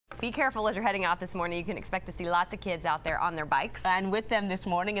be careful as you're heading out this morning. You can expect to see lots of kids out there on their bikes. And with them this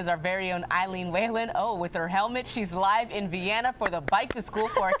morning is our very own Eileen Whalen. Oh, with her helmet, she's live in Vienna for the Bike to School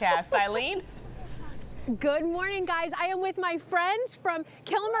forecast. Eileen? Good morning, guys. I am with my friends from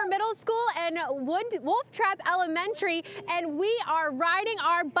Kilmer Middle School and Wolf Trap Elementary, and we are riding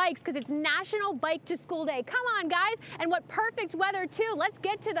our bikes because it's National Bike to School Day. Come on, guys. And what perfect weather, too. Let's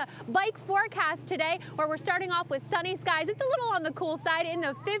get to the bike forecast today, where we're starting off with sunny skies. It's a little on the cool side in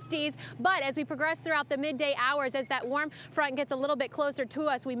the 50s, but as we progress throughout the midday hours, as that warm front gets a little bit closer to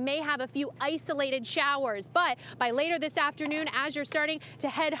us, we may have a few isolated showers. But by later this afternoon, as you're starting to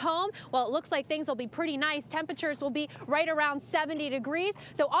head home, well, it looks like things will be pretty nice. Temperatures will be right around 70 degrees.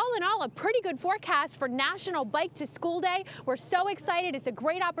 So all in all, a pretty good forecast for National Bike to School Day. We're so excited. It's a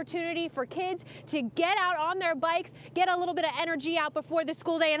great opportunity for kids to get out on their bikes, get a little bit of energy out before the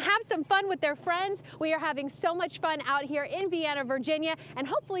school day, and have some fun with their friends. We are having so much fun out here in Vienna, Virginia, and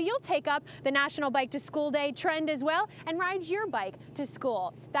hopefully you'll take up the National Bike to School Day trend as well and ride your bike to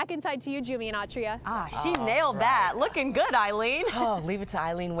school. Back inside to you, Jumi and Atria. She nailed that. Looking good, Eileen. Oh, leave it to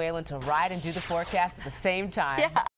Eileen Whalen to ride and do the forecast at the same time. Yeah.